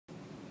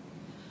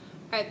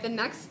Alright, the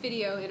next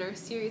video in our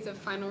series of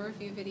final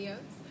review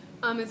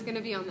videos is going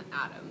to be on the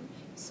atom.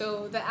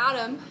 So the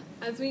atom,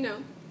 as we know,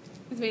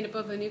 is made up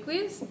of the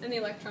nucleus and the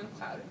electron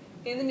cloud.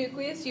 In the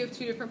nucleus you have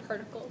two different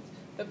particles.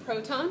 The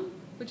proton,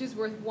 which is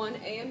worth 1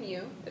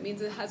 AMU, that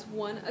means it has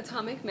 1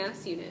 atomic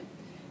mass unit,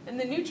 and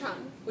the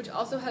neutron, which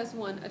also has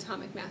 1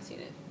 atomic mass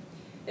unit.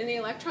 In the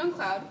electron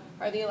cloud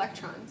are the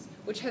electrons,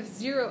 which have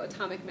 0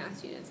 atomic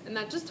mass units, and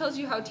that just tells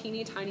you how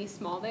teeny tiny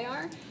small they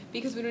are,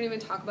 because we don't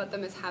even talk about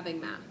them as having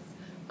mass.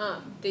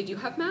 They do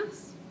have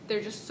mass, they're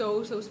just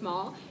so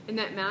small, and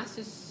that mass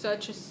is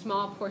such a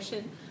small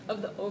portion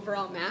of the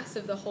overall mass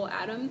of the whole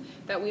atom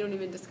that we don't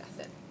even discuss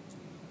it.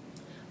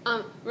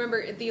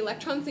 Remember, the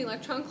electrons in the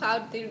electron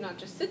cloud, they do not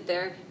just sit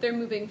there, they're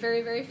moving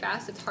very, very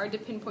fast. It's hard to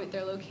pinpoint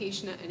their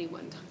location at any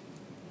one time.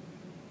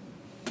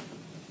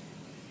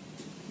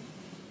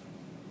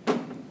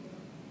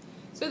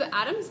 So the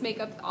atoms make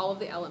up all of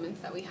the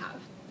elements that we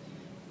have.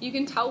 You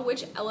can tell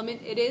which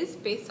element it is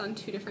based on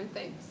two different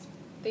things.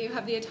 They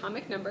have the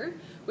atomic number,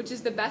 which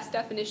is the best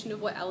definition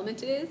of what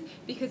element it is,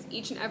 because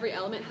each and every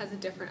element has a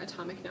different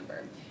atomic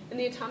number. And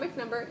the atomic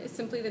number is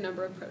simply the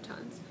number of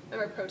protons.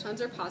 Remember, protons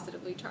are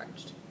positively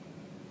charged.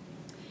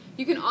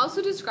 You can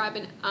also describe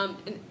an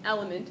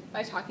element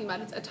by talking about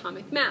its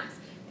atomic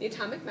mass. The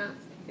atomic mass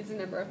is the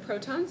number of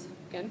protons,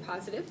 again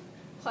positive,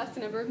 plus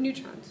the number of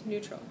neutrons,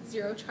 neutral,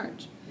 0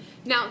 charge.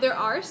 Now, there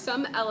are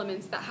some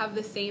elements that have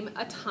the same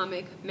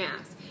atomic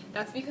mass.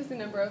 That's because the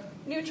number of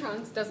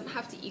neutrons doesn't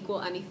have to equal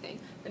anything.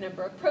 The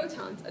number of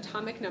protons,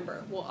 atomic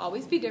number, will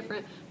always be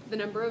different, but the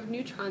number of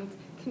neutrons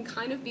can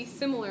kind of be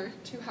similar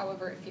to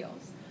however it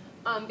feels.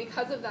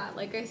 Because of that,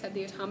 like I said,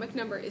 the atomic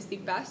number is the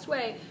best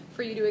way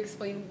for you to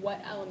explain what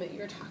element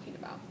you're talking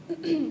about.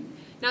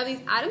 Now,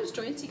 these atoms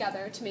join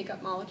together to make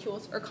up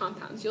molecules or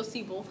compounds. You'll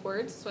see both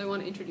words, so I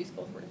want to introduce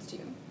both words to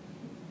you.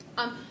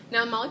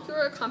 Now, a molecule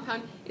or a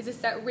compound is a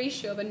set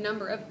ratio of a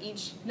number of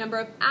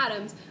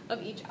atoms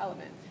of each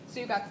element. So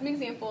you've got some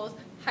examples: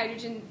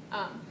 dihydrogen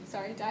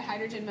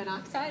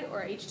monoxide,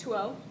 or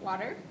H2O,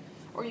 water,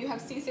 or you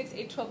have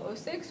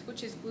C6H12O6,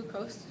 which is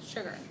glucose,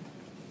 sugar.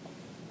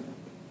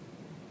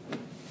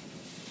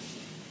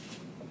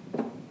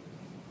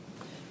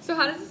 So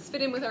how does this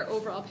fit in with our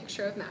overall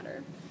picture of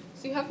matter?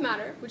 So you have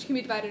matter, which can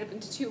be divided up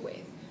into two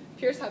ways: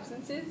 pure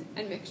substances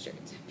and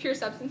mixtures. Pure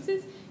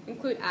substances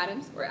include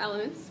atoms or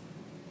elements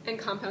and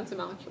compounds and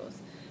molecules.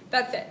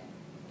 That's it.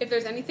 If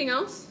there's anything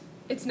else,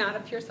 it's not a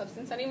pure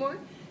substance anymore.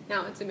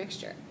 Now it's a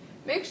mixture.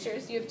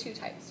 Mixtures, you have two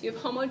types. You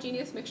have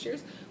homogeneous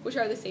mixtures, which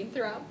are the same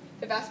throughout.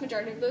 The vast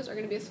majority of those are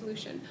going to be a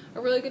solution.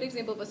 A really good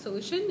example of a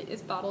solution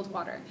is bottled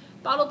water.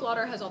 Bottled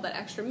water has all that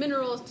extra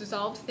minerals,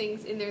 dissolved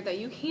things in there that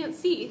you can't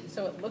see,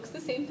 so it looks the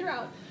same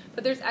throughout,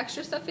 but there's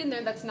extra stuff in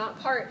there that's not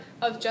part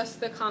of just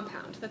the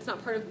compound. That's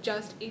not part of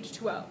just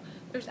H2O.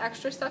 There's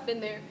extra stuff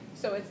in there,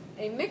 so it's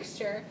a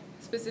mixture,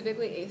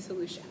 specifically a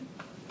solution.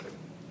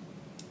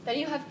 Then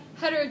you have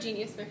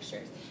heterogeneous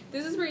mixtures.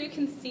 This is where you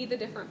can see the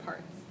different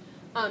parts.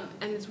 And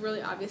it's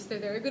really obvious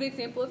that they're a good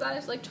example of that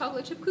is like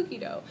chocolate chip cookie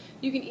dough.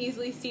 You can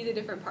easily see the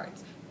different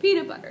parts.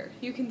 Peanut butter,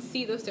 you can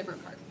see those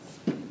different parts.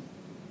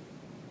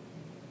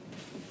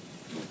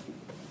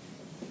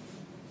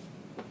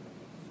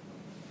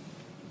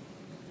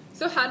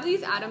 So how do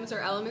these atoms or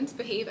elements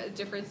behave at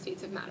different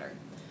states of matter?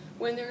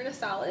 When they're in a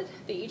solid,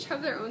 they each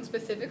have their own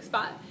specific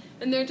spot,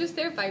 and they're just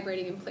there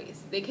vibrating in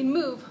place. They can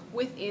move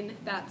within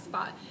that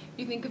spot.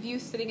 You think of you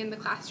sitting in the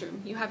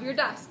classroom. You have your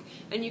desk,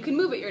 and you can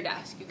move at your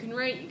desk. You can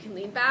write, you can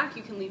lean back,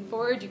 you can lean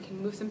forward, you can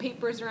move some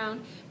papers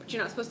around, but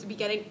you're not supposed to be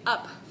getting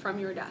up from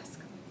your desk.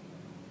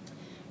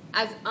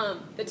 As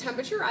the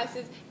temperature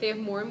rises, they have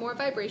more and more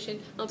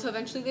vibration until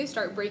eventually they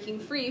start breaking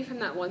free from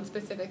that one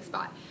specific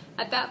spot.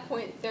 At that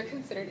point, they're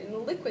considered in the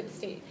liquid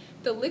state.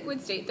 The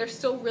liquid state, they're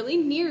still really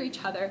near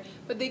each other,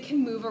 but they can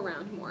move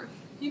around more.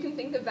 You can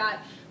think of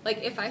that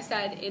like if I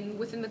said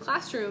within the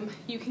classroom,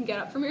 you can get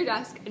up from your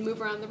desk and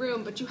move around the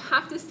room, but you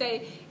have to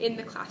stay in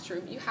the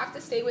classroom. You have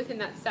to stay within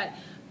that set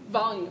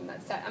volume,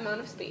 that set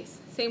amount of space.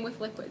 Same with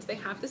liquids. They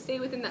have to stay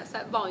within that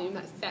set volume,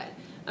 that set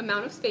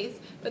amount of space,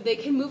 but they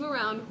can move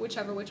around which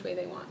way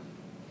they want.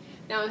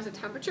 Now, as the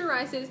temperature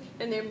rises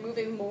and they're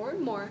moving more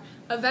and more,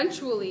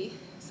 eventually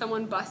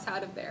someone busts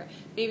out of there.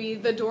 Maybe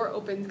the door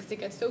opens because it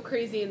gets so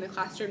crazy in the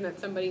classroom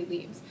that somebody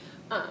leaves.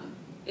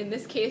 In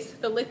this case,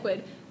 the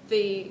liquid,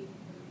 the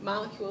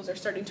molecules are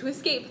starting to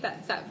escape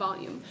that set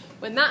volume.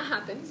 When that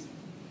happens,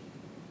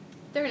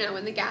 they're now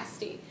in the gas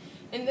state.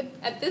 And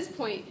at this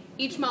point,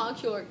 each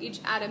molecule or each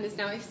atom is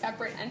now a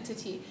separate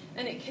entity,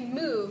 and it can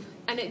move,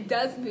 and it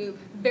does move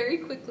very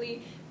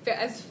quickly. They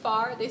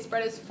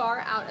spread as far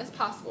out as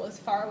possible, as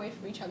far away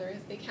from each other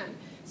as they can.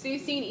 So you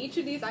see in each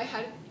of these I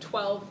had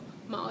 12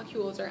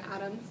 molecules or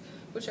atoms,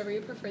 whichever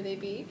you prefer they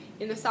be.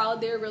 In the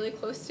solid, they're really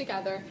close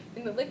together.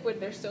 In the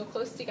liquid, they're still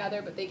close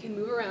together, but they can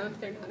move around.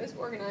 They're not as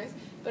organized.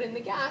 But in the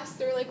gas,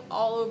 they're like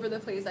all over the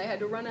place. I had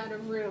to run out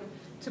of room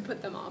to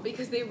put them all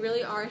because they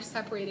really are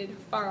separated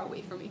far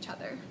away from each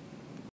other.